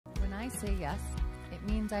say yes, it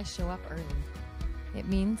means I show up early. It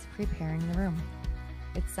means preparing the room.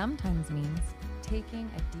 It sometimes means taking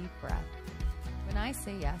a deep breath. When I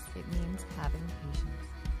say yes, it means having patience.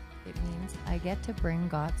 It means I get to bring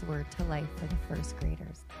God's word to life for the first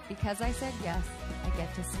graders. Because I said yes, I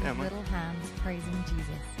get to see little hands praising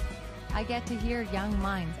Jesus. I get to hear young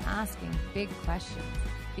minds asking big questions.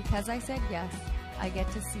 Because I said yes, I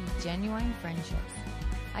get to see genuine friendships.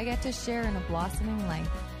 I get to share in a blossoming life.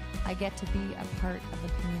 I get to be a part of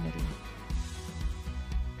the community.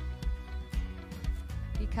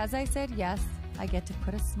 Because I said yes, I get to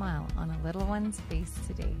put a smile on a little one's face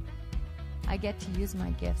today. I get to use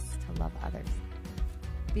my gifts to love others.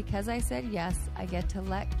 Because I said yes, I get to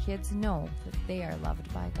let kids know that they are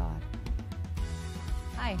loved by God.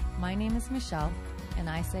 Hi, my name is Michelle, and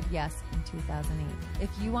I said yes in 2008. If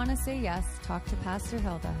you want to say yes, talk to Pastor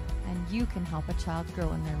Hilda, and you can help a child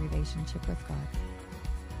grow in their relationship with God.